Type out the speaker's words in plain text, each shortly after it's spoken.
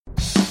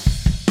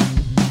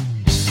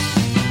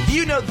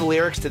know the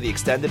lyrics to the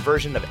extended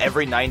version of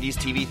every 90s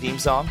TV theme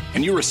song?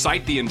 Can you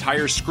recite the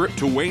entire script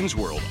to Wayne's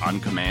World on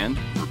command,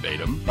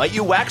 verbatim? Might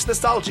you wax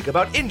nostalgic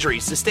about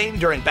injuries sustained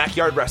during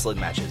backyard wrestling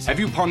matches? Have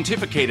you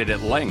pontificated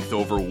at length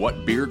over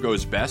what beer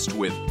goes best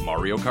with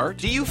Mario Kart?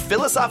 Do you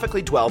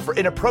philosophically dwell for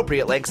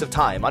inappropriate lengths of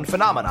time on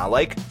phenomena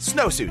like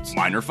snowsuits,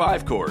 Minor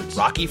 5 chords,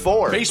 Rocky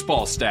IV,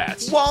 baseball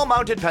stats,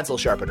 wall-mounted pencil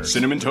sharpeners,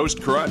 Cinnamon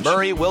Toast Crunch,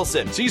 Murray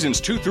Wilson, Seasons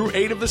 2 through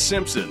 8 of The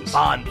Simpsons,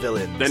 Bond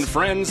villains? Then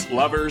friends,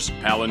 lovers,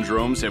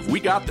 palindromes, have we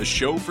got the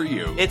show for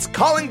you. It's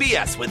Calling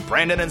BS with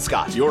Brandon and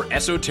Scott. Your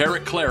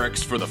esoteric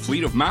clerics for the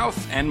fleet of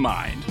mouth and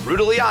mind.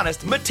 Brutally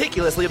honest,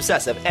 meticulously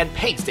obsessive, and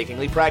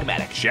painstakingly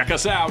pragmatic. Check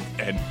us out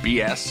at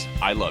BS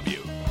I Love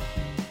You.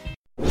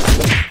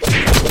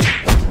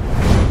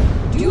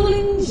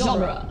 Dueling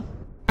Genre.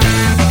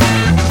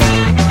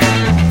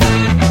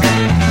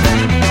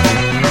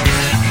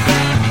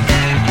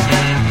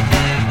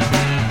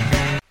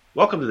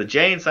 Welcome to the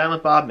Jay and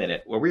Silent Bob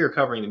Minute, where we are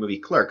covering the movie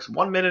Clerks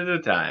 1 minute at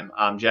a time.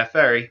 I'm Jeff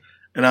Ferry.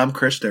 And I'm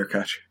Chris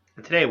Derkach.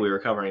 And today we are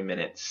covering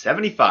minute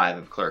 75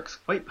 of Clerks,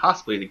 quite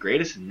possibly the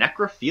greatest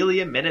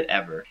necrophilia minute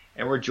ever.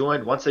 And we're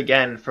joined once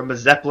again from a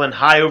Zeppelin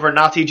high over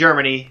Nazi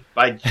Germany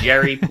by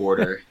Jerry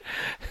Porter.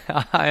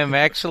 I am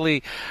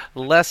actually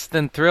less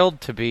than thrilled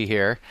to be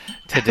here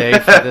today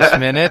for this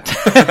minute.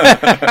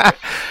 I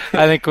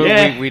think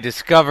we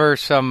discover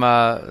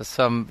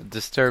some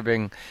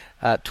disturbing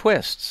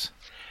twists.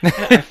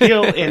 I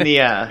feel in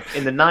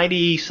the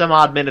 90 some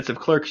odd minutes of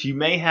Clerks, you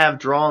may have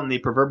drawn the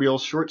proverbial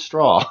short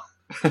straw.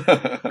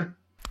 I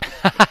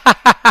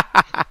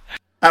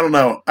don't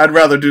know. I'd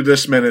rather do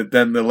this minute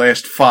than the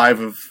last 5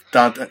 of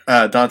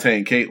Dante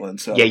and Caitlin.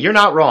 So. Yeah, you're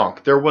not wrong.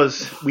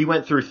 We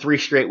went through 3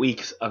 straight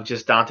weeks of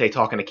just Dante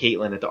talking to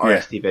Caitlin at the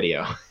RST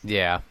video.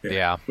 Yeah.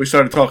 We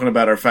started talking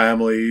about our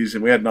families,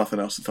 and we had nothing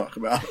else to talk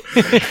about.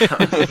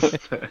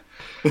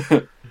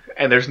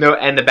 And there's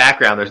in the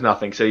background, there's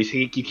nothing. So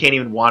you can't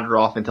even wander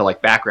off into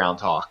like background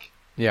talk.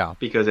 Yeah.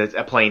 Because it's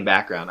a plain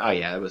background. Oh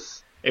yeah, it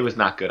was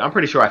not good. I'm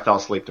pretty sure I fell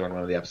asleep during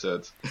one of the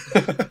episodes.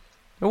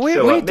 We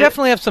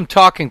definitely have some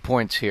talking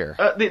points here.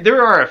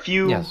 There are a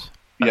few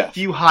Yes.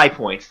 few high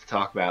points to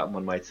talk about,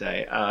 one might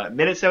say.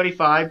 Minute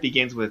 75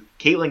 begins with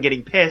Caitlin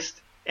getting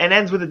pissed and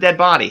ends with a dead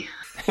body.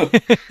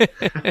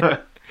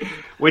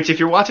 Which, if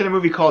you're watching a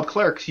movie called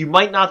Clerks, you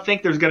might not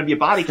think there's going to be a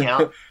body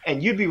count,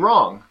 and you'd be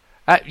wrong.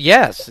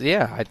 Yes,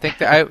 yeah. I think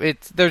that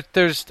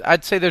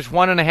I'd say there's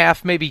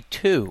 1.5, maybe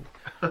 2.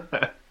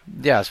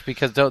 Yes,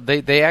 because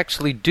they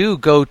actually do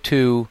go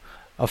to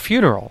a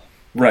funeral.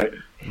 Right.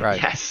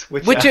 Yes.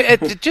 Which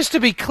just to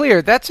be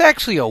clear, that's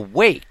actually a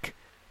wake,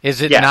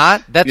 is it Yes.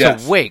 not? That's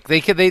Yes. a wake.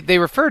 They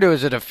refer to it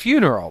as a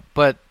funeral,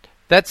 but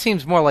that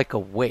seems more like a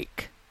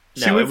wake.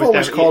 See, we've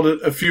always called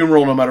it a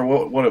funeral no matter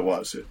what it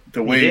was.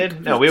 The wake. We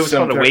did? No, we always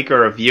called it a wake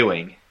or a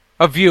viewing.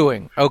 A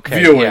viewing, okay.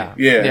 Viewing,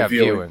 yeah,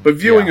 viewing. But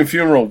viewing and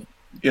funeral,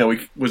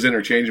 was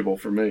interchangeable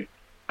for me.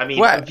 I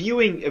mean, a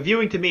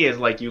viewing to me is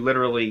like you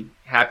literally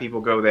have people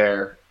go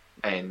there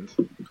and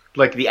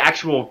like the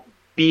actual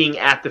being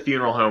at the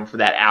funeral home for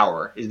that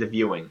hour is the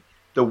viewing.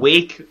 The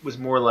wake was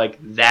more like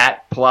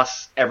that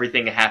plus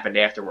everything that happened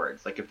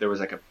afterwards. Like if there was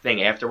like a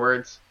thing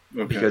afterwards.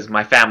 Okay. Because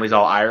my family's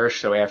all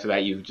Irish, so after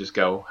that you just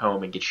go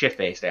home and get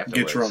shit-faced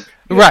afterwards. Get drunk.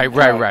 Right.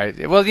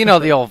 Well,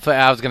 the old.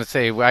 I was going to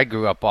say I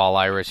grew up all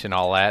Irish and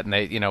all that,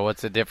 and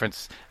what's the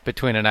difference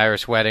between an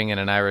Irish wedding and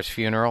an Irish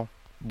funeral?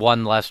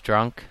 One less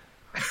drunk.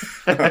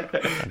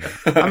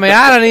 I mean,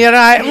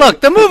 I don't. Look,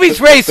 the movie's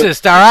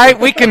racist. All right,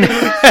 we can.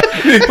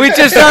 We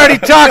just already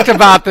talked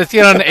about this.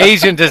 An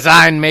Asian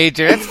design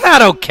major. It's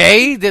not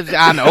okay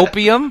on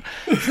opium.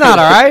 It's not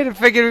all right. I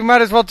figured we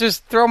might as well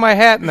just throw my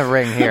hat in the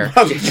ring here. Might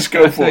as well just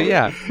go for it.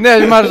 Yeah, you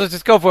might as well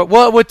just go for it.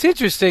 Well, what's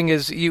interesting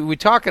is we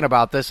talking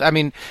about this. I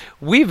mean,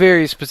 we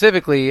very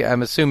specifically.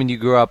 I'm assuming you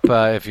grew up.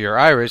 If you're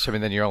Irish, I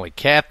mean, then you're only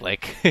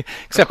Catholic,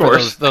 except for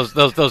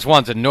those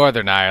ones in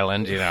Northern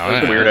Ireland.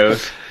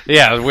 Weirdos.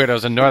 Yeah, the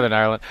weirdos in Northern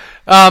Ireland.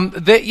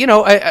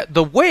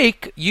 The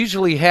wake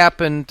usually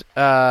happened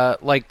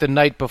like the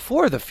night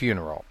before the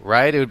funeral,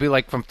 right? It would be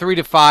like from 3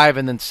 to 5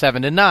 and then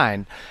 7 to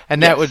 9.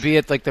 And that would be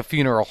at like the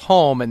funeral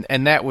home.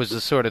 And that was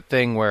the sort of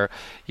thing where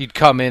you'd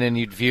come in and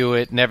you'd view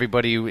it and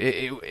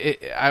everybody,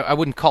 I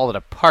wouldn't call it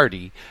a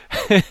party,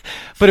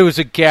 but it was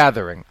a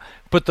gathering.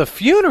 But the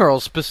funeral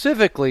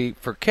specifically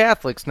for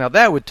Catholics, now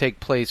that would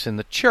take place in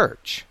the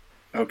church.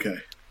 Okay.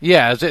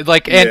 Yeah,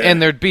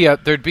 and there'd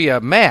be a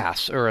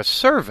mass or a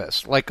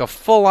service, like a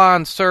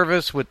full-on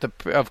service with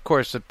of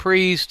course the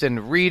priest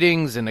and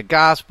readings and a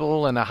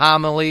gospel and a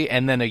homily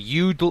and then a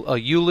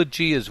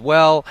eulogy as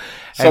well.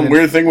 Some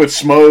weird thing with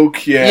smoke,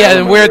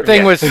 the weird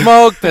thing with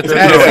smoke. That's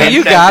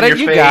you got it.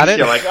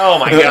 You're like, oh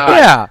my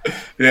god.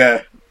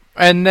 Yeah.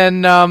 And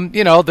then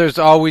there's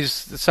always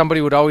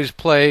somebody would always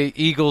play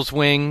Eagles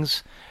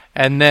Wings,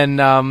 and then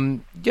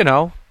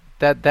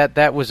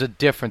That was a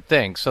different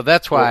thing, so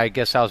that's why I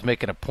guess I was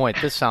making a point.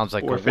 This sounds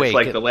like or a if wake. It's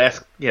like the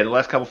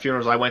last couple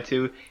funerals I went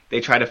to,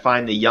 they try to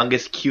find the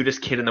youngest,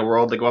 cutest kid in the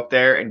world to go up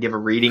there and give a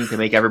reading to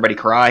make everybody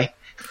cry.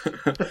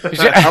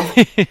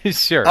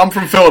 Sure. I'm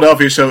from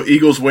Philadelphia, so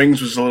Eagles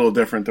Wings was a little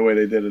different the way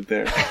they did it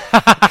there.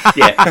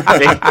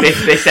 Yeah,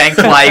 they sang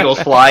 "Fly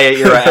Eagles Fly"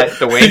 at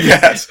the wing.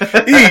 Yes,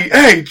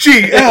 EAGLES.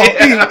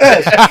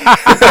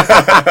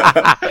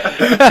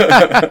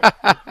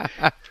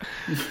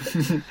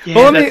 Yeah,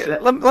 Well,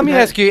 let me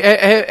ask you: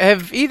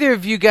 have either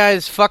of you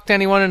guys fucked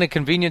anyone in a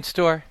convenience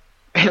store?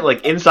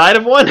 Like inside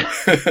of one? Or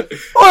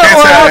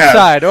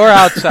outside?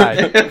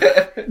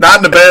 Not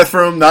in the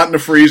bathroom, not in the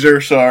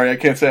freezer. Sorry, I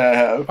can't say I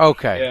have.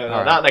 Okay. Yeah, all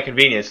right. not in a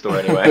convenience store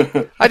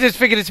anyway. I just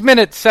figured it's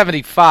minute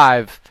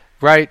 75,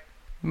 right?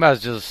 Might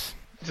as well just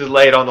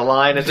lay it on the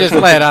line.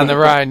 lay it on the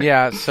Rhine,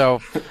 yeah.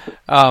 So,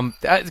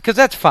 because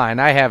that's fine.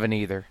 I haven't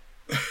either.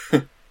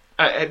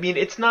 I mean,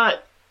 it's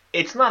not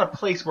a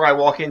place where I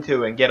walk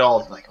into and get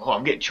all like, oh,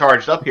 I'm getting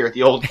charged up here at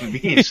the old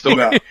convenience store.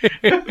 No.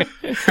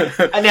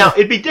 And now,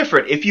 it'd be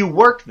different if you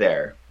worked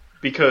there,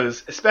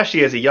 because,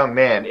 especially as a young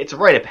man, it's a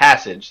rite of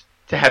passage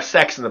to have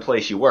sex in the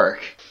place you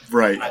work.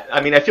 Right.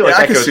 I mean, I feel like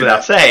that goes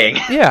without saying.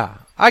 Yeah,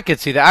 I could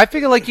see that. I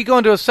figure like you go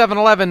into a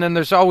 7-Eleven and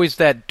there's always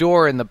that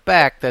door in the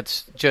back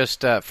that's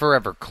just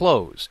forever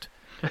closed.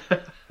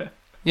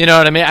 You know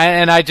what I mean?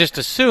 And I just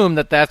assume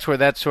that that's where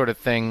that sort of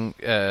thing,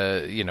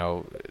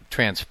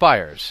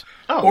 transpires.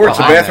 Oh, Or it's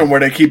a bathroom where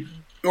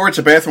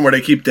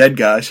they keep dead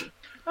guys.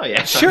 Oh,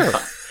 yeah. Sure.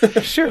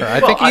 Sure. I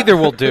think either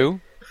will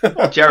do.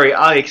 Well, Jerry,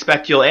 I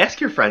expect you'll ask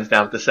your friends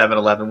down at the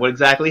 7-Eleven what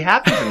exactly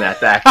happens in that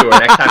back door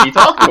next time you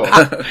talk to them.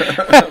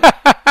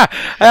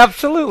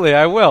 Absolutely,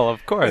 I will,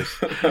 of course.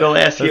 They'll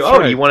ask you, That's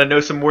right. you want to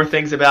know some more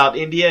things about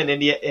India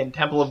and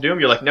Temple of Doom?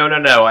 You're like, no,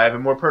 I have a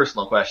more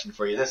personal question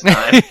for you this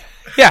time.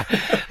 Yeah,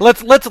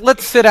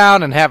 let's sit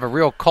down and have a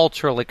real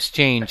cultural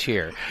exchange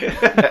here. And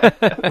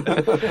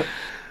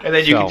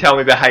then you can tell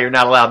me about how you're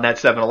not allowed in that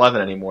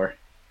 7-Eleven anymore.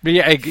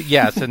 Yeah,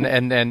 yes,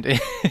 and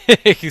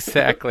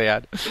exactly.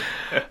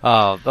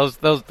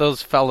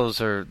 Those fellows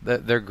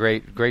they're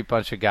great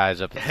bunch of guys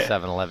up at the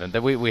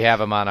 7-Eleven. We have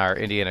them on our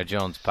Indiana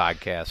Jones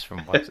podcast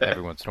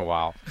every once in a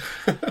while.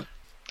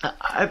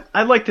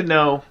 I'd like to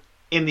know,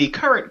 in the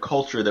current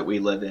culture that we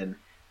live in,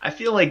 I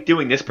feel like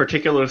doing this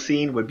particular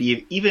scene would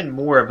be even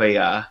more of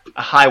a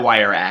high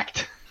wire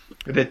act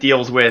that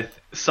deals with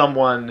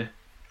someone.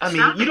 I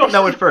mean, you don't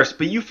know at first,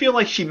 but you feel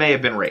like she may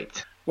have been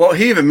raped. Well,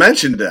 he even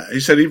mentioned that. He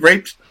said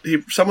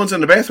someone's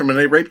in the bathroom and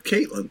they raped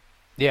Caitlin.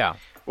 Yeah.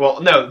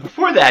 Well, no,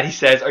 before that he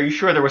says, "Are you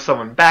sure there was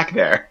someone back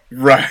there?"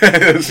 Right.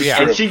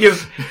 Yeah. And she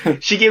gives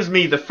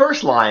me the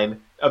first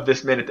line of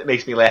this minute that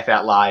makes me laugh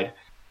out loud.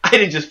 I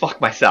didn't just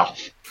fuck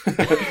myself.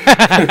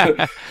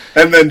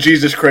 And then,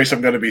 Jesus Christ,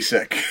 I'm going to be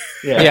sick.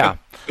 Yeah.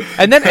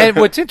 And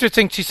what's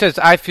interesting, she says,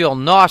 "I feel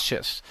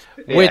nauseous,"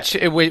 which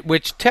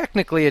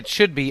technically it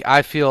should be,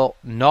 "I feel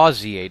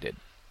nauseated."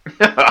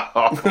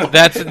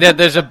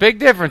 There's a big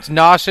difference,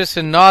 nauseous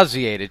and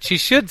nauseated. She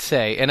should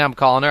say, and I'm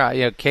calling her out,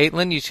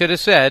 Caitlin, you should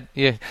have said,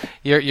 you're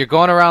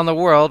going around the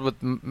world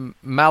with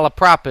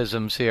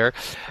malapropisms here.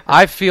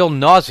 I feel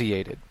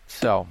nauseated.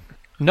 So,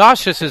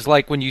 nauseous is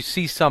like when you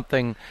see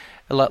something,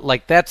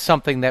 like that's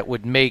something that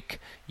would make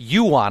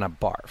you want to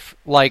barf.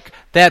 Like,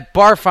 that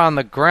barf on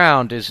the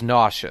ground is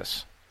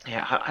nauseous.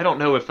 Yeah, I don't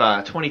know if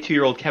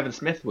 22-year-old Kevin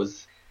Smith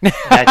was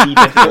that deep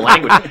into the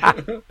language.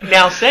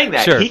 Now, saying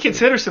that, he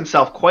considers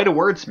himself quite a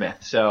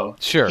wordsmith, so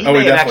he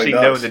may have actually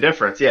known the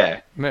difference,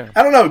 yeah.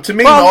 I don't know. To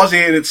me,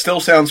 nauseated still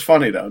sounds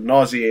funny, though.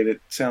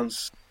 Nauseated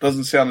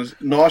doesn't sound as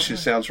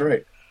nauseous sounds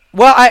right.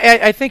 Well,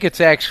 I think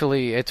it's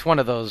one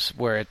of those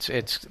where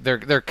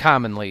they're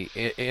commonly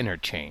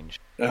interchanged.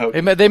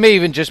 They may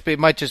even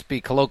might just be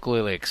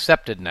colloquially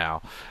accepted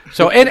now.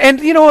 So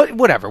and you know what,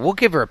 whatever, we'll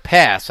give her a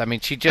pass. I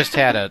mean, she just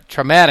had a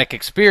traumatic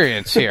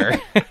experience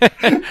here.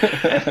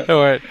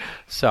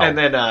 So and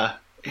then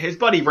his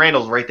buddy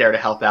Randall's right there to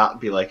help out and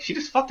be like, "She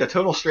just fucked a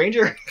total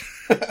stranger."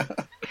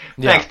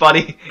 Thanks,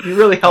 buddy. You're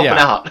really helping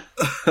out.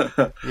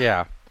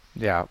 Yeah.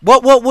 Yeah.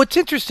 Well, what's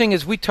interesting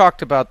is we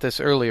talked about this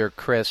earlier,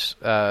 Chris.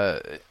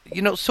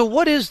 So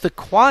what is the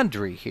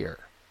quandary here?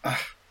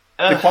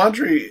 The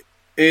quandary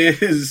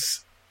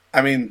is,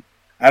 I mean,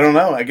 I don't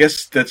know. I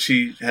guess that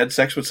she had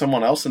sex with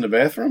someone else in the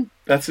bathroom.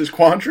 That's his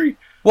quandary.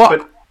 Well,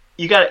 but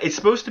it's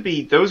supposed to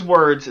be, those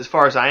words, as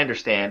far as I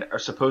understand, are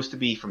supposed to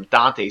be from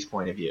Dante's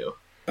point of view.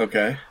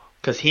 Okay.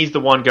 Because he's the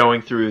one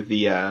going through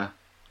the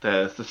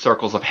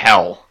circles of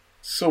hell.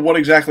 So what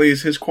exactly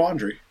is his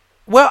quandary?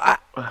 Well,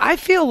 I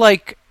feel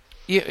like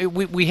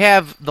we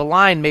have the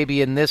line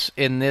maybe in this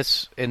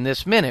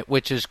minute,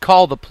 which is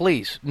call the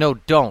police. No,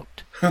 don't.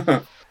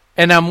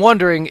 And I'm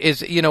wondering,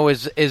 is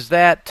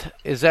that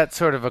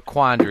sort of a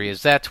quandary?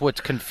 Is that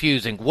what's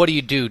confusing? What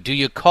do? Do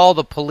you call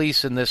the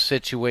police in this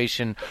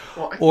situation,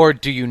 or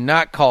do you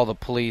not call the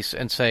police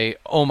and say,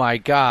 "Oh my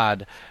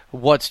God,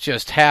 what's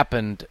just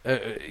happened"?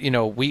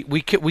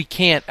 We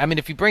can't. I mean,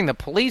 if you bring the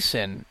police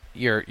in,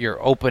 you're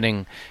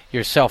opening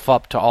yourself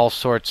up to all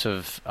sorts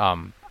of,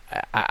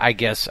 I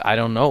guess, I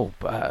don't know,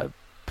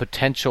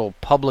 potential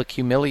public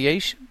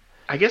humiliation.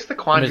 I guess the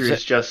quandary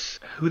is just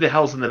who the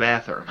hell's in the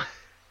bathroom.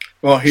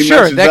 Well, he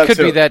sure, that could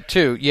too. be that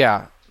too.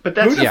 Yeah, But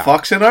that's Who the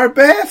fuck's in our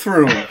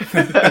bathroom?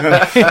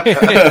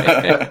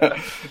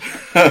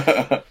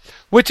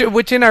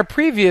 Which in our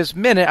previous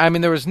minute, I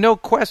mean, there was no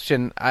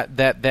question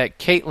that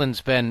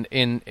Caitlin's been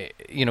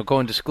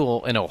going to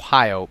school in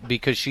Ohio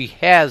because she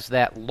has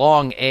that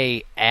long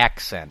A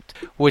accent,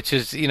 which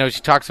is,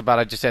 she talks about,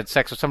 I just had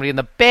sex with somebody in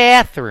the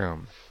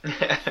bathroom,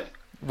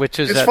 which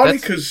is it's funny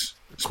because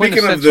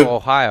speaking of the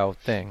Ohio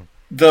thing,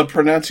 the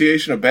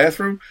pronunciation of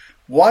bathroom,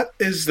 what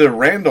is the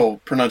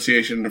Randall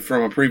pronunciation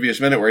from a previous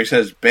minute where he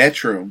says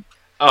bathroom?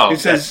 Oh, he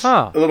says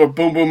a little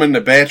boom boom in the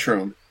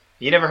bathroom.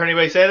 You never heard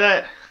anybody say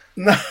that?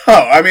 No,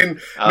 I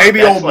mean,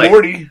 maybe old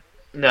Morty.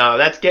 No,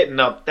 that's getting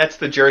up. That's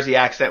the Jersey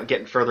accent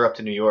getting further up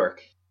to New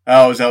York.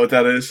 Oh, is that what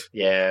that is?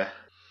 Yeah.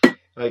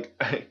 Like,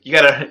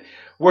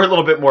 we're a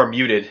little bit more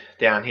muted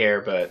down here,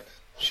 but.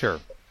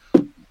 Sure.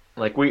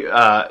 Like,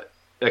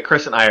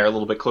 Chris and I are a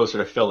little bit closer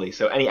to Philly,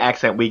 so any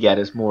accent we get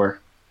is more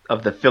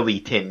of the Philly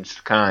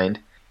tinged kind.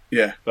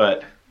 Yeah.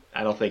 But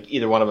I don't think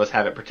either one of us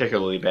have it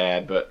particularly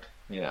bad, but,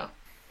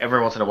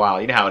 every once in a while,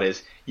 you know how it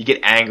is. You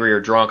get angry or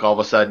drunk, all of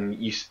a sudden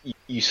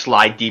you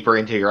slide deeper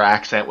into your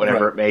accent,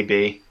 whatever it may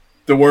be.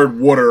 The word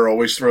water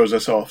always throws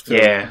us off, too.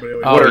 Yeah.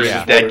 Water is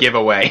a dead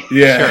giveaway.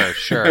 Yeah.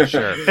 Sure.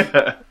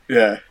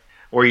 Yeah.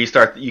 Or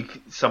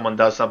someone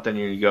does something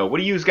and you go, what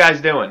are you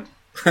guys doing?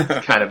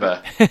 It's kind of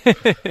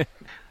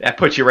that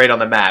puts you right on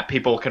the map.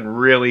 People can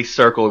really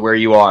circle where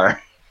you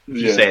are if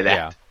you say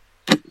that.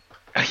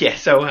 Yeah,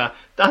 so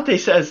Dante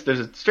says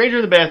there's a stranger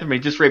in the bathroom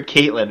and he just raped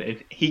Caitlin,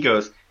 and he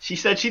goes, she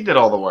said she did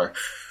all the work.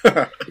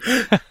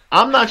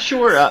 I'm not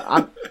sure.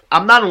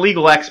 I'm not a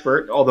legal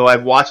expert, although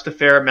I've watched a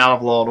fair amount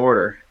of Law &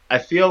 Order. I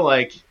feel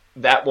like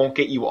that won't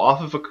get you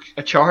off of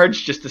a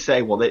charge just to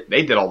say, well,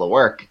 they did all the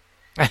work.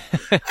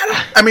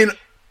 I mean,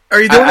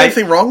 are you doing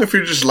anything wrong if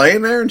you're just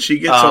laying there and she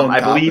gets on top?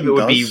 I believe it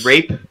would be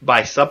rape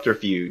by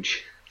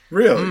subterfuge.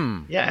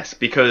 Really? Yes,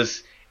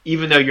 because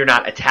even though you're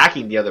not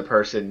attacking the other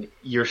person,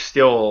 you're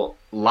still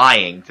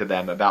lying to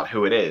them about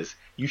who it is.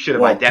 You should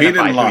have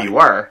identified who you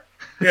were.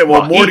 Yeah,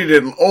 well, Morty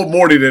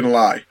didn't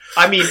lie.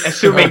 I mean,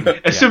 assuming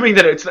that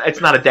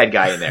it's not a dead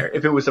guy in there.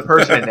 If it was a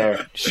person in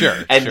there,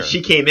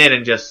 she came in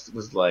and just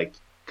was like,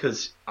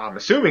 because I'm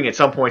assuming at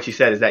some point she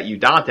said, "Is that you,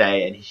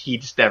 Dante?" And he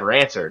just never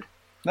answered.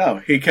 No,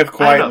 he kept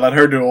quiet and let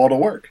her do all the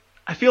work.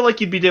 I feel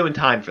like you'd be doing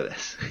time for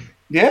this.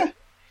 Yeah.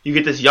 You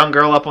get this young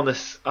girl up on the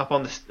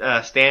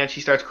stand.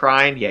 She starts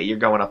crying. Yeah, you're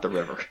going up the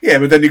river. Yeah,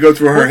 but then you go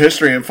through her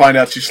history and find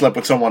out she slept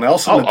with someone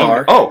else in the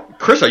dark. Oh,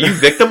 Chris, are you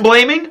victim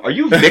blaming? Are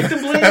you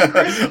victim blaming,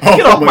 Chris?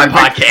 Get off my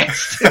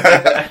podcast.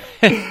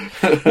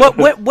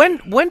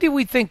 When do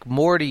we think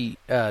Morty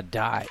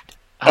died?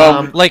 He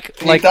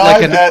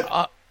died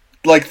at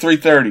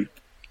 3:30.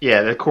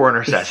 Yeah, the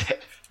coroner says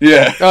it.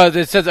 Yeah.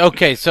 It says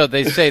okay. So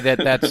they say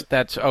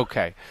that's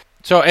okay.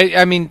 So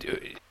I mean.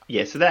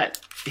 Yeah. So that.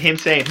 Him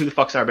saying, who the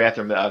fuck's in our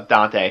bathroom,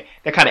 Dante,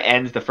 that kind of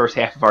ends the first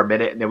half of our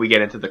minute, and then we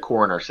get into the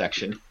coroner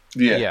section.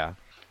 Yeah.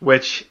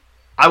 Which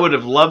I would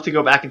have loved to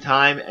go back in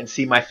time and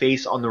see my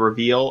face on the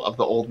reveal of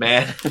the old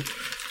man.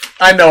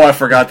 I know I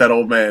forgot that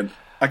old man.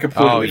 I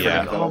completely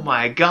forgot that. Oh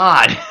my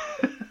god.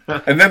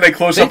 And then they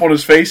close up on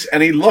his face,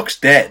 and he looks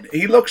dead.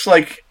 He looks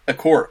like a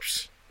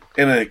corpse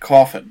in a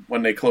coffin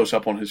when they close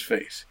up on his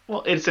face.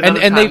 Well, it's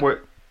another time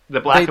where the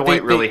black and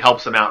white really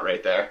helps him out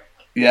right there.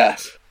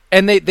 Yes.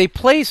 And they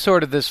play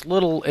sort of this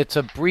little, it's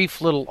a brief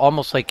little,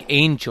 almost like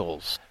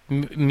Angels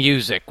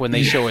music when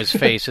they show his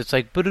face. It's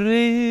like,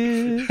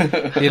 something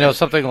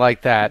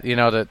like that,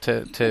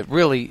 to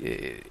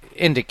really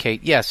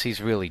indicate, yes, he's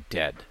really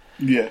dead.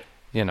 Yeah.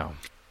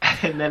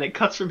 And then it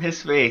cuts from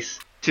his face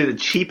to the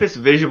cheapest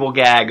visual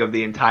gag of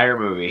the entire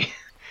movie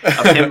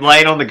of him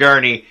laying on the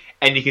gurney,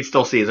 and you can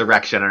still see his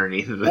erection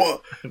underneath of it.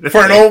 Well,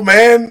 for an old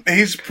man,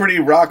 he's pretty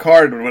rock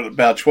hard with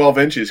about 12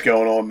 inches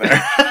going on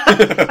there.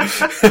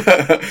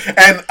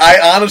 And I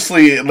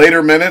honestly,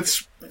 later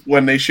minutes,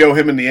 when they show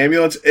him in the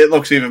ambulance, it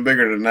looks even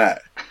bigger than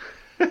that.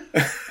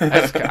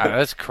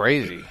 That's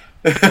crazy.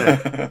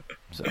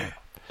 So.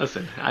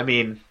 Listen, I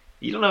mean,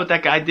 you don't know what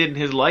that guy did in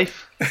his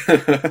life.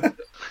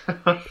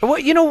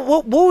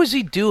 What was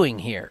he doing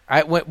here?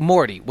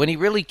 Morty, when he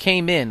really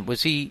came in,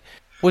 was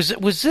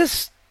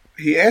this?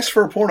 He asked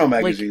for a porno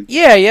magazine.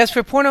 He asked for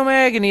a porno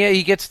mag, and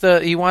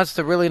he wants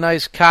the really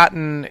nice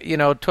cotton,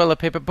 toilet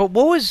paper. But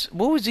what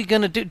was he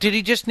gonna do? Did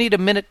he just need a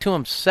minute to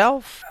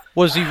himself?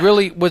 Was he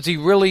really? He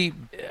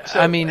relieving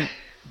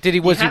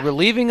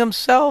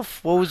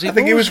himself? What was he? I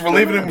think he was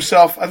relieving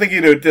himself. I think he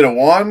did a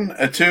 1,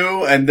 a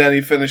 2, and then he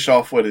finished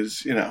off with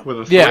his, with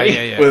a 3.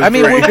 Yeah. With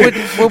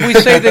would we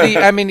say that he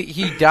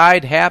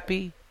died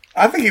happy?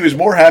 I think he was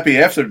more happy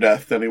after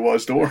death than he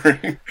was during.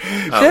 One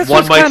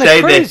might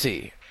say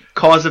crazy. That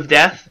cause of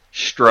death,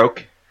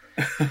 stroke.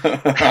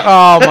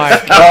 Oh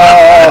my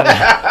god!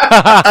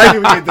 I knew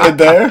you did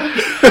there.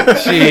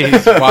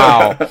 Jeez!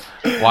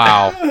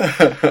 Wow!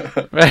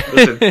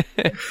 Listen,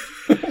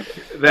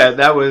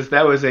 that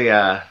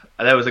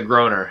was a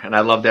groaner, and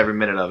I loved every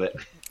minute of it.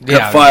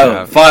 Yeah,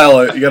 file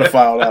it. You got to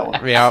file that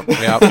one. Yeah.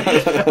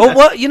 Well,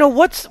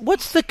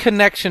 what's the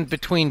connection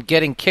between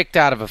getting kicked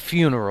out of a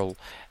funeral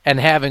and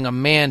having a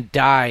man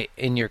die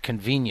in your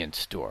convenience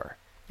store.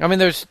 I mean,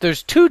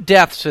 there's 2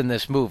 deaths in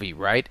this movie,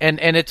 right? And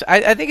it's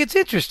I think it's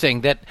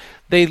interesting that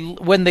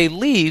when they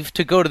leave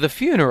to go to the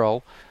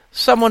funeral,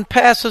 someone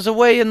passes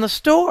away in the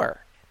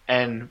store.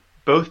 And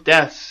both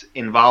deaths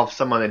involve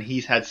someone that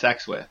he's had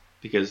sex with,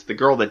 because the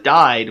girl that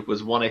died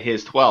was one of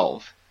his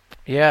 12.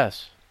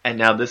 Yes. And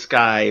now this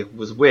guy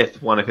was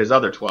with one of his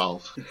other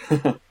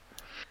 12.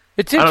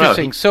 It's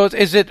interesting. So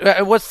is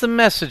it? What's the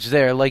message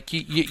there? Like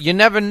you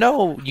never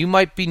know. You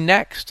might be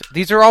next.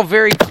 These are all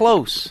very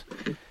close.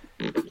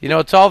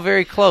 It's all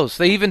very close.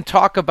 They even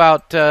talk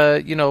about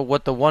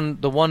what the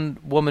one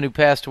woman who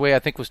passed away, I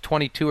think, was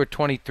 22 or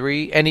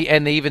 23, and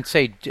they even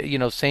say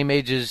same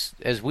age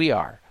as we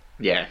are.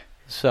 Yeah.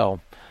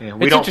 So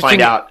we don't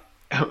find out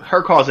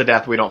her cause of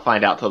death. We don't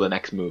find out till the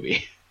next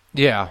movie.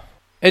 Yeah.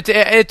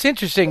 It's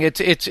interesting. It's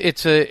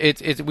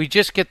we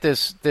just get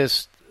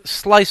this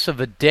slice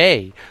of a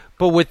day,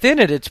 but within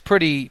it's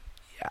pretty.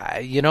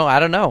 I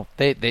don't know.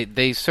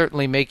 They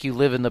certainly make you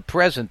live in the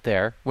present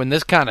there when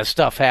this kind of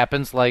stuff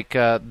happens, like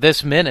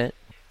this minute.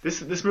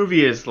 This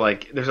movie is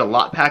like, there's a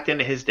lot packed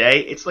into his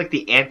day. It's like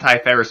the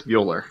anti-Ferris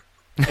Bueller.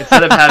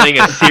 Instead of having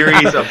a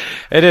series of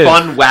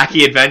fun,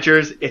 wacky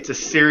adventures, it's a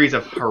series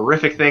of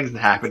horrific things that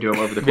happen to him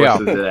over the course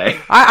of the day.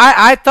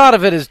 I thought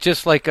of it as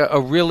just like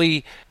a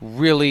really,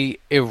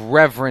 really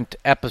irreverent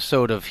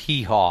episode of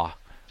Hee Haw.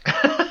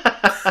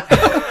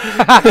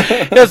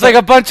 There's like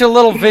a bunch of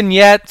little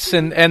vignettes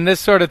and this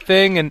sort of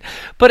thing,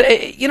 but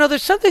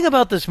there's something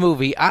about this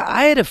movie.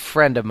 I had a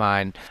friend of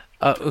mine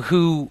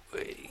who,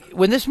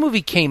 when this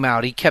movie came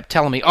out, he kept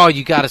telling me, "Oh,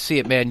 you got to see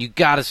it, man! You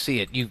got to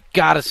see it! You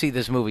got to see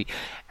this movie."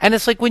 And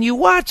it's like when you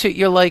watch it,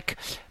 you're like,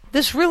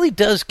 this really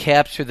does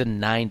capture the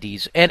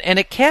 90s, and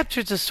it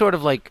captures this sort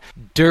of like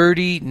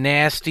dirty,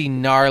 nasty,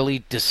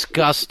 gnarly,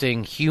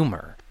 disgusting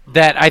humor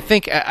that I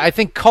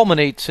think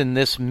culminates in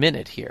this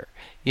minute here.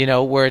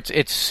 Where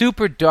it's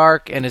super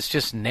dark and it's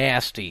just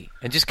nasty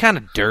and just kind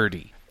of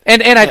dirty.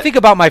 And I think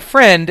about my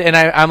friend, and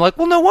I'm like,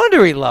 well, no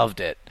wonder he loved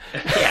it.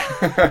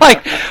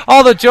 Like,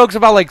 all the jokes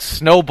about, like,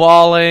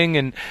 snowballing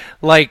and,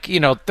 like,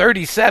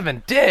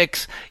 37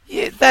 dicks,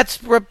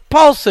 that's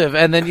repulsive.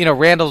 And then,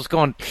 Randall's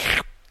going,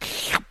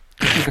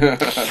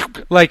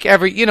 like,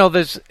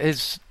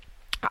 there's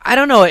I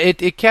don't know,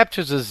 it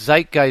captures a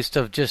zeitgeist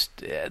of just,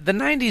 the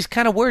 90s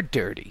kind of were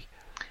dirty.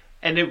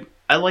 And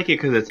I like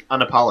it because it's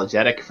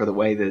unapologetic for the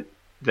way that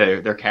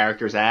their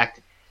characters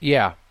act.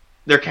 Yeah.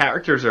 Their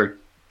characters are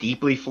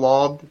deeply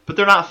flawed, but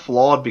they're not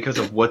flawed because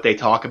of what they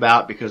talk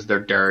about, because they're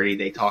dirty,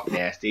 they talk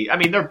nasty. I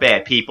mean, they're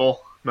bad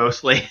people,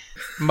 mostly.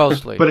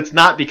 Mostly. But it's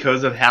not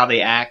because of how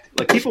they act.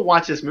 Like, people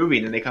watch this movie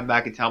and then they come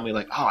back and tell me,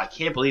 like, oh, I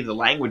can't believe the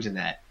language in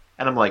that.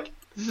 And I'm like,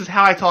 this is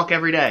how I talk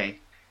every day.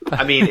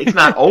 I mean, it's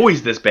not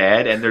always this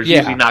bad, and there's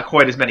usually not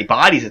quite as many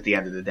bodies at the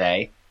end of the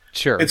day.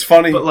 Sure. It's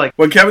funny, but like,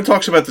 when Kevin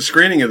talks about the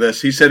screening of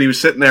this, he said he was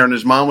sitting there and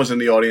his mom was in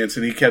the audience,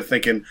 and he kept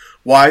thinking,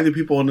 why do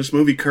people in this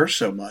movie curse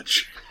so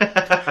much?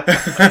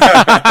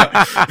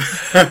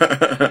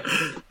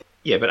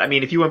 Yeah, but I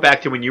mean, if you went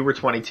back to when you were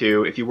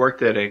 22, if you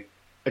worked at a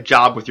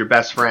job with your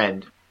best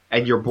friend,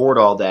 and you're bored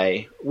all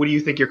day, what do you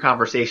think your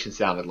conversation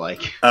sounded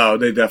like? Oh,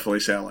 they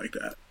definitely sound like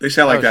that. They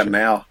sound like that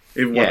now,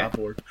 even when I'm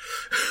bored.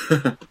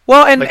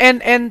 Well, and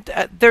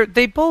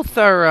they both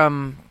are, I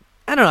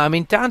don't know, I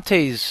mean,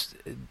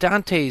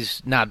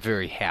 Dante's not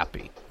very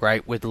happy,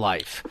 right, with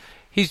life.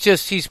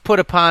 He's put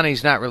upon,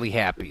 he's not really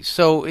happy.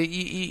 So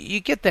you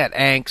get that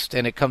angst,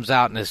 and it comes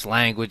out in his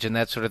language and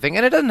that sort of thing.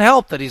 And it doesn't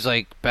help that he's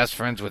like best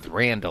friends with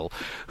Randall,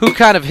 who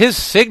kind of, his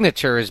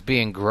signature is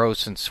being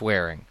gross and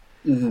swearing.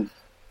 Mm-hmm.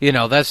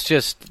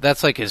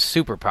 That's like his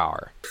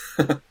superpower.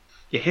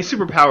 Yeah, his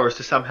superpower is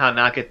to somehow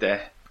not get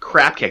the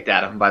crap kicked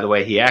out of him by the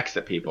way he acts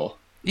at people.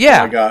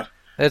 Yeah. Oh my God.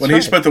 That's when right.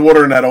 he spit the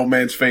water in that old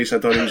man's face, I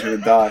thought he was going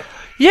to die.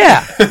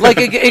 Yeah, like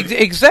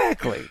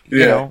exactly. Yeah.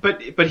 You know?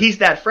 But he's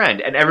that friend,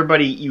 and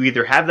everybody, you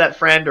either have that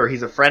friend or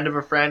he's a friend of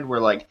a friend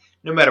where, like,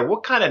 no matter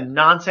what kind of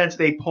nonsense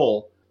they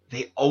pull,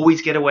 they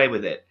always get away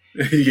with it.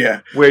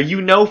 Yeah. Where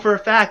you know for a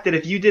fact that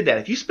if you did that,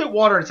 if you spit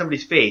water in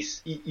somebody's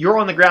face, you're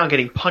on the ground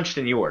getting punched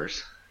in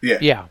yours. Yeah.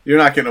 Yeah. You're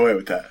not getting away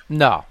with that.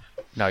 No,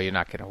 you're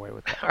not getting away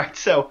with that. All right,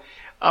 so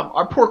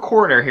our poor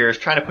coroner here is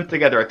trying to put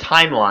together a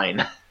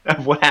timeline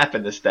of what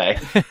happened this day.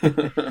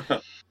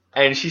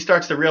 And she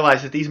starts to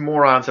realize that these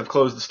morons have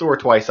closed the store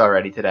twice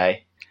already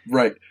today.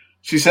 Right.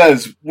 She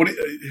says,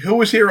 who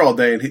was here all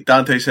day? And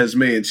Dante says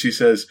me. And she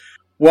says,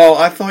 well,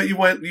 I thought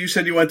you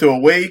said you went to a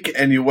wake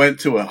and you went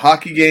to a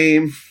hockey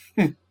game.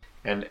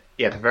 And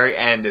yeah, at the very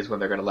end is when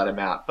they're going to let him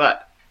out.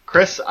 But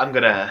Chris, I'm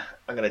gonna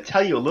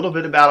tell you a little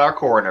bit about our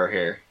coroner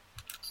here.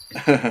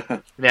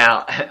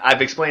 Now,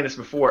 I've explained this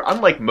before.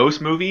 Unlike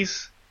most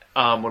movies,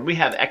 when we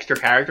have extra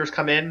characters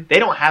come in, they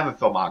don't have a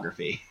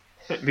filmography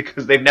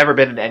because they've never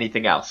been in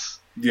anything else.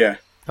 Yeah.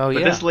 Oh,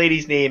 But this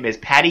lady's name is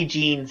Patty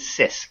Jean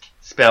Sisk,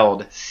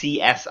 spelled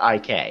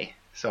C-S-I-K.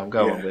 So I'm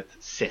going with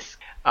Sisk.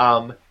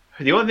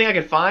 The only thing I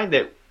could find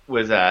that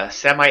was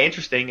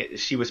semi-interesting is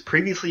she was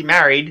previously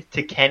married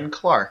to Ken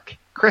Clark.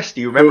 Chris,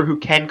 do you remember who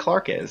Ken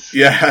Clark is?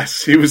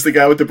 Yes, he was the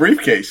guy with the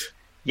briefcase.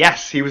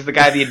 Yes, he was the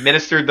guy that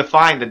administered the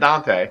fine to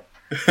Dante.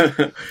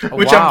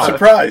 Which wow. I'm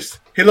surprised.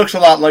 He looks a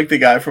lot like the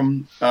guy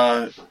from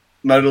Night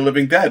of the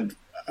Living Dead.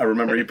 I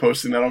remember you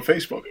posting that on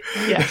Facebook.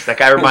 Yes, that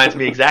guy reminds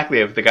me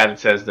exactly of the guy that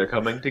says, "They're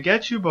coming to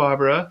get you,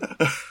 Barbara."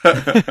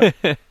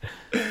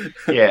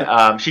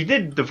 Yeah, she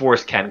did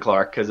divorce Ken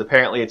Clark because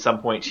apparently at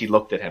some point she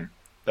looked at him.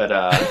 But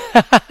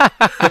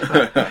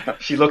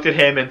she looked at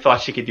him and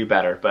thought she could do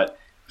better. But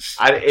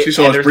she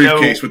saw his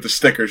briefcase with the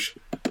stickers.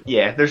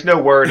 Yeah, there's no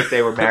word if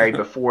they were married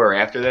before or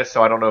after this,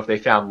 so I don't know if they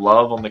found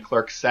love on the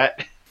Clerks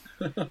set.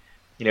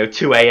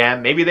 2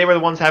 a.m. Maybe they were the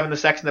ones having the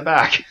sex in the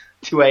back.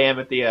 2 a.m.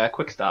 at the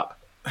Quick Stop.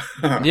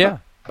 Yeah,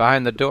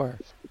 behind the door.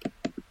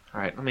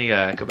 All right, let me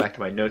go back to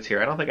my notes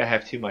here. I don't think I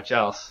have too much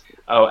else.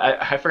 Oh,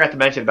 I forgot to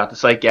mention about the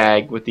sight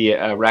gag with the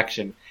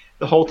erection.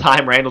 The whole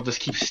time Randall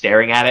just keeps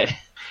staring at it.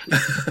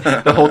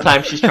 The whole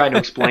time she's trying to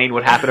explain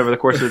what happened over the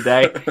course of the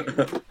day.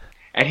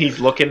 And he's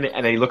looking,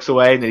 and then he looks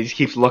away, and then he just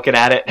keeps looking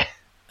at it.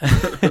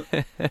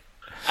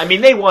 I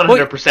mean, they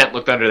 100%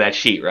 looked under that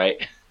sheet,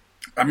 right?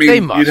 I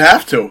mean, you'd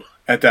have to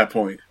at that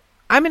point.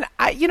 I mean,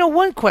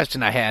 one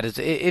question I had is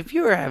if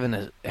you were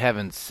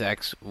having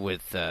sex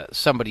with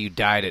somebody who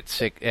died at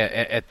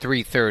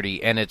 3:30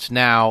 and it's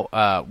now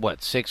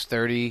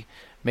 6:30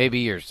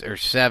 maybe or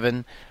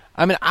 7.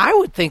 I mean, I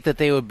would think that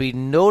they would be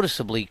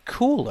noticeably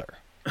cooler.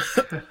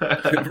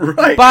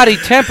 Right. Body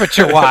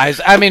temperature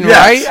wise, I mean,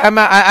 yes. Right?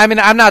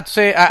 I'm not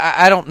saying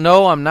I don't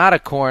know. I'm not a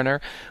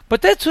coroner,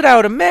 but that's what I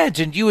would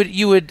imagine. You might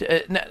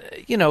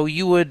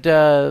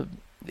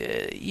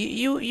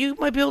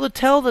be able to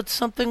tell that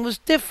something was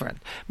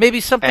different. Maybe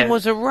something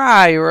was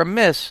awry or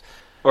amiss,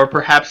 or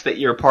perhaps that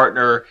your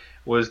partner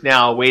was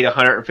now weighed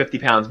 150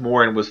 pounds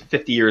more and was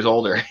 50 years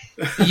older.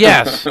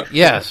 Yes,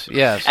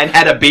 and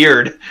had a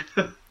beard.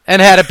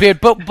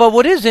 But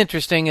what is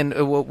interesting,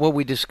 and what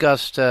we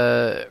discussed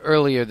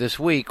earlier this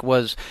week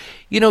was,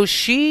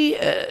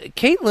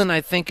 Caitlin,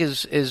 I think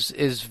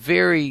is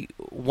very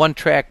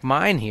one-track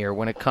mind here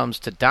when it comes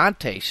to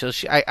Dante. So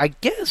I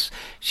guess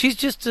she's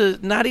just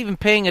not even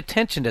paying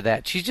attention to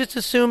that. She's just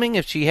assuming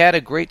if she had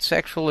a great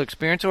sexual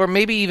experience, or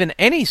maybe even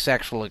any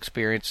sexual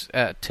experience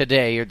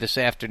today or this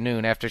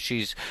afternoon after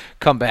she's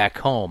come back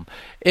home,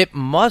 it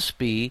must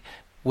be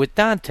with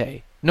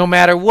Dante. No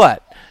matter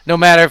what. No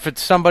matter if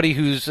it's somebody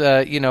who's,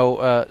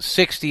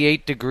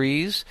 68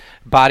 degrees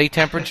body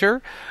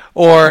temperature,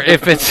 or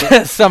if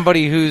it's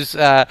somebody who's,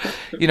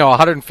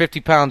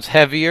 150 pounds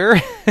heavier,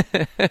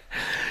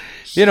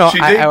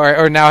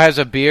 or now has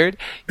a beard.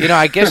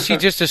 I guess she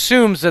just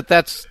assumes that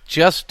that's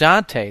just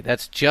Dante.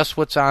 That's just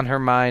what's on her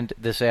mind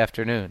this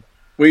afternoon.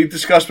 We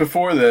discussed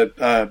before that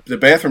the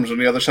bathroom's on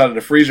the other side of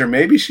the freezer.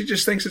 Maybe she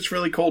just thinks it's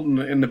really cold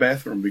in the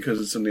bathroom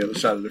because it's on the other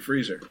side of the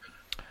freezer.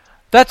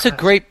 That's a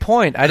great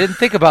point. I didn't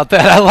think about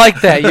that. I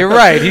like that. You're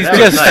right. He's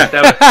just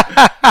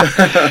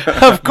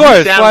of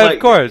course. Why, of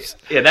course.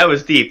 Yeah, that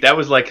was deep. That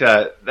was like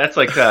that's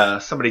like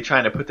somebody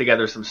trying to put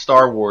together some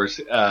Star Wars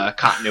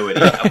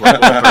continuity. Of like,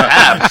 well,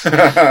 perhaps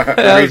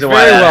the reason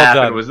why that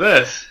happened was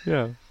this.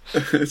 Yeah,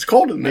 it's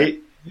cold in there.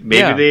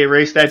 Maybe they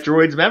erased that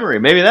droid's memory.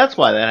 Maybe that's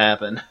why that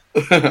happened.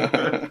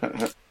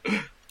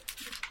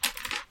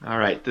 All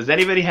right. Does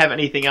anybody have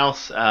anything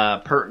else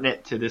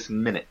pertinent to this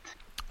minute?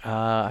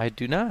 I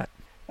do not.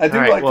 I do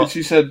that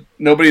she said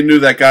nobody knew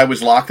that guy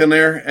was locked in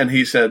there, and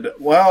he said,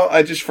 "Well,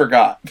 I just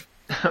forgot."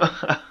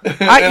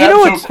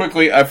 So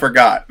quickly, I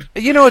forgot.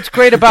 What's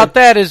great about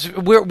that is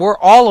we're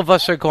all of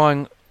us are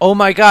going, "Oh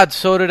my God,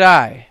 so did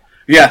I."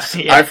 Yes,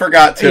 yeah. I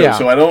forgot too,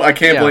 so I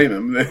can't blame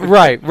him.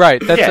 Right.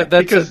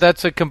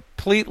 That's a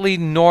completely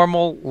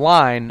normal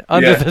line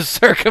under the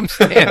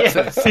circumstances.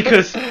 Yeah,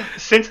 because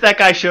since that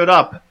guy showed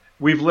up,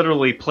 we've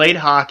literally played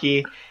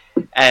hockey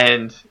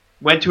and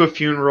went to a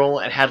funeral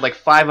and had like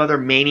 5 other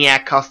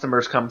maniac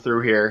customers come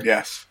through here.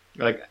 Yes.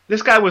 Like,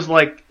 this guy was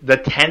like the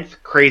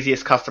 10th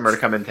craziest customer to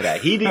come in today.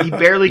 He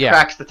barely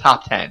cracks the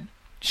top 10.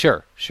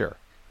 Sure.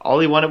 All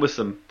he wanted was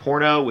some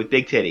porno with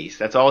big titties.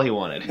 That's all he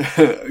wanted.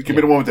 Give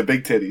me the one with the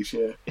big titties,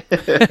 yeah.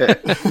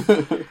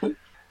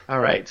 All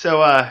right.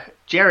 So,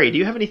 Jerry, do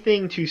you have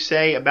anything to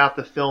say about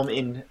the film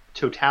in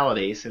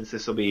totality, since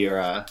this will be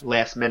your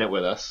last minute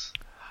with us?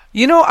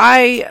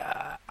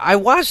 I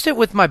watched it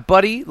with my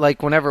buddy,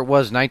 like whenever it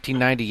was,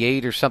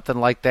 1998 or something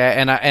like that,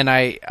 and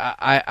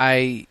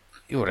I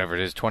whatever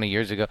it is, 20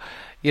 years ago,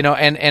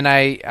 and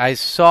I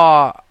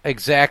saw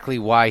exactly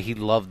why he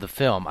loved the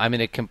film. I mean,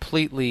 it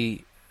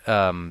completely,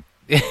 I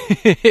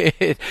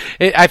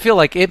feel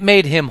like it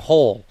made him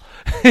whole.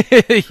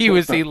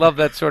 He loved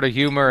that sort of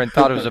humor and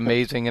thought it was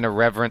amazing and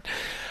irreverent.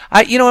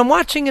 I'm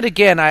watching it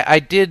again.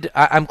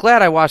 I'm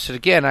glad I watched it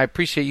again. I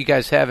appreciate you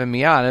guys having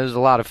me on. It was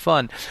a lot of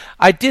fun.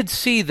 I did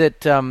see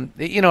that,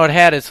 it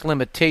had its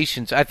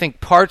limitations. I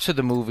think parts of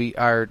the movie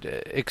are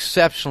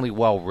exceptionally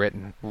well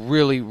written.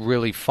 Really,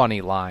 really funny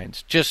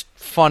lines. Just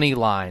funny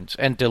lines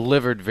and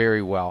delivered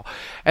very well.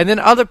 And then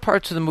other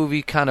parts of the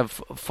movie kind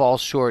of fall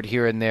short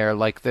here and there,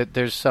 like that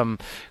there's some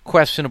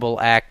questionable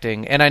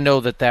acting. And I know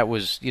that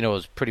was,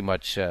 was pretty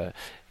much...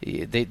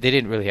 They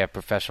didn't really have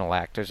professional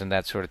actors and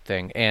that sort of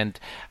thing, and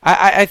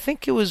I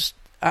think it was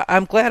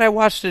I'm glad I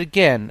watched it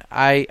again.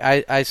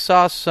 I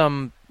saw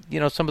some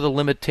some of the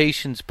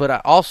limitations, but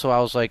I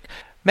was like,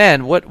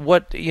 man,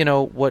 what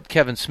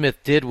Kevin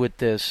Smith did with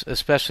this,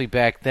 especially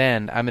back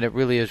then. I mean, it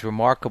really is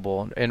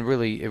remarkable and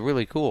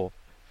really cool.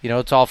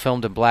 It's all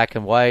filmed in black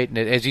and white, and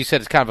as you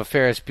said, it's kind of a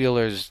Ferris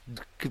Bueller's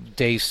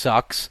Day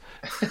Sucks,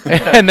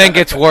 and then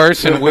gets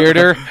worse and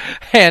weirder,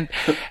 and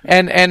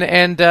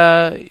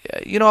a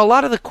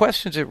lot of the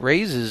questions it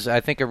raises, I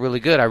think, are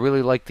really good. I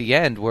really like the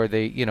end where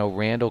they,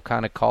 Randall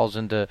kind of calls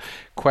into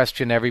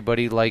question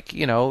everybody, like,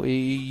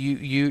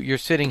 you're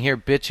sitting here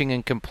bitching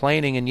and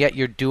complaining, and yet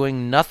you're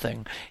doing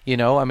nothing.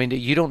 I mean,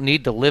 you don't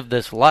need to live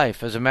this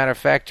life. As a matter of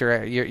fact,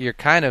 you're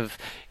kind of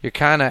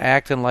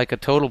acting like a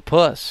total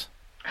puss.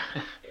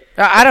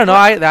 I don't know.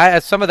 I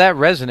some of that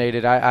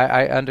resonated.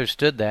 I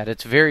understood that.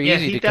 It's very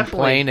easy to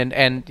complain,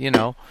 and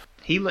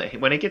he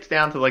when it gets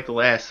down to like the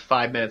last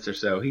 5 minutes or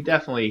so, he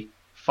definitely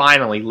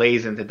finally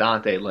lays into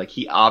Dante like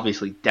he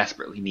obviously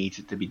desperately needs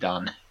it to be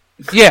done.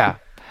 Yeah,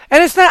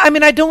 and it's not. I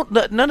mean,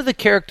 none of the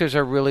characters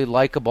are really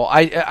likable.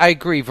 I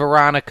agree.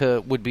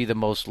 Veronica would be the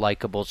most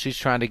likable. She's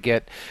trying to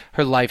get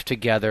her life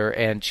together,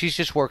 and she's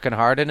just working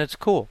hard, and it's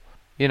cool.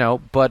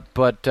 But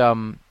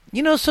so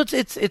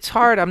it's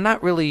hard. I'm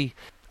not really.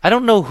 I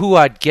don't know who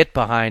I'd get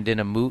behind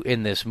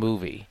in this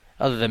movie,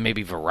 other than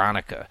maybe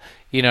Veronica.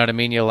 You know what I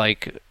mean? You're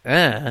like,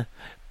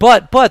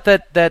 But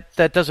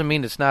that doesn't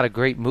mean it's not a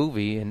great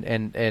movie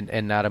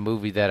and not a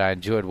movie that I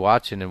enjoyed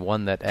watching, and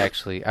one that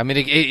actually, I mean,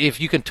 if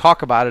you can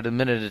talk about it a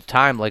minute at a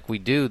time like we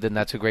do, then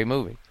that's a great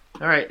movie.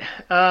 All right.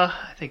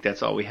 I think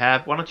that's all we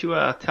have. Why don't you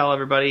tell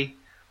everybody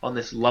on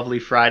this lovely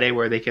Friday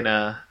where they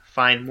can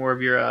find more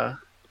of your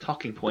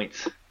talking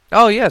points?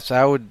 Oh, yes.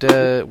 I would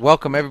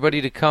welcome everybody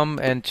to come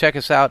and check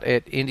us out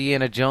at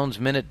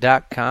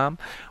IndianaJonesMinute.com,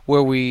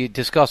 where we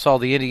discuss all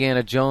the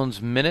Indiana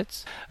Jones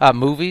movies.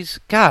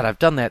 God, I've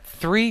done that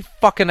 3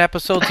 fucking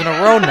episodes in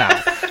a row now.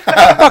 What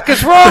the fuck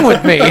is wrong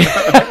with me?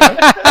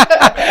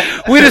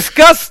 We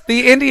discuss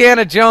the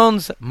Indiana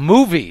Jones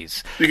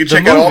movies. You can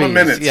check out all the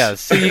minutes.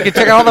 Yes, so you can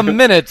check out all the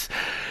minutes.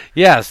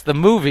 Yes, the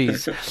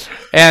movies.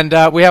 And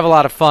we have a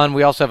lot of fun.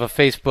 We also have a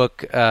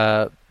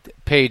Facebook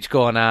page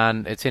going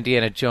on. It's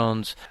Indiana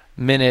Jones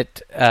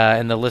Minute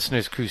and the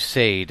Listener's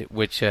Crusade,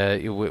 which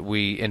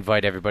we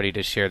invite everybody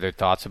to share their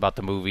thoughts about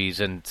the movies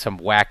and some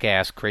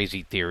whack-ass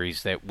crazy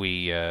theories that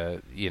we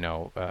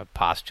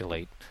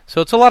postulate.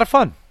 So it's a lot of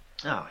fun.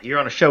 Oh, you're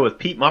on a show with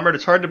Pete Mummert.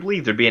 It's hard to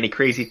believe there'd be any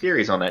crazy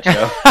theories on that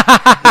show.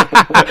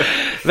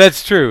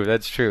 That's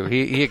true.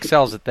 He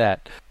excels at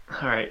that.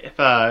 All right. If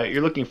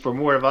you're looking for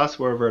more of us,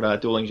 we're over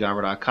at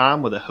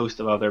duelinggenre.com with a host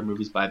of other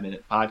Movies by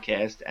Minute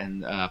podcasts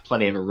and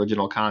plenty of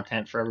original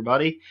content for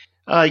everybody.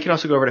 You can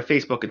also go over to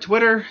Facebook and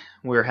Twitter.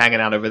 We're hanging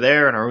out over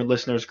there in our own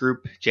listeners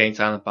group, Jay and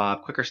Silent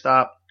Bob Quicker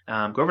Stop.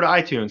 Go over to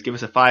iTunes, give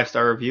us a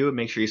 5-star review, and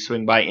make sure you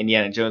swing by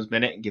Indiana Jones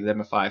Minute and give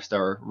them a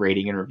 5-star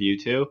rating and review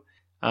too.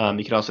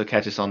 You can also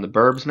catch us on the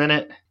Burbs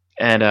Minute.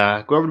 And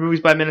go over to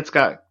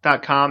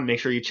moviesbyminutes.com. Make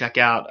sure you check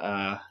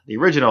out the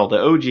original, the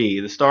OG,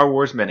 the Star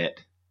Wars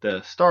Minute.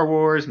 The Star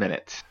Wars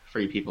Minute for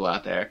you people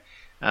out there.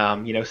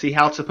 See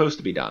how it's supposed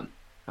to be done.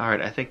 All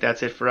right, I think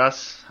that's it for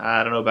us.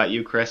 I don't know about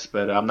you, Chris,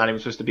 but I'm not even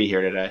supposed to be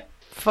here today.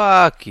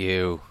 Fuck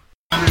you.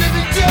 I'm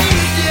living day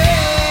to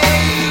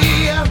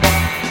day,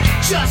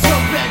 just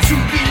hoping to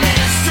be led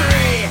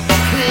astray.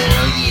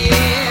 Hell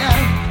yeah,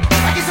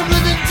 I guess I'm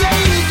living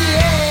day to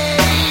day.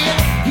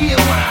 Hear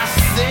what I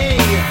say?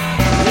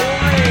 Oh,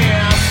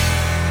 yeah.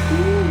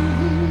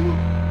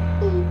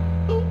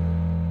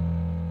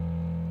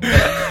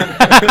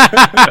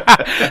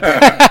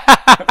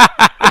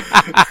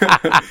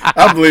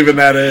 I'm leaving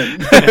that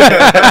in.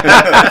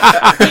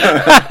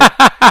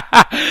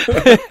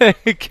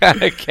 It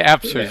kind of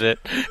captures it.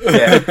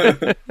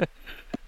 Yeah.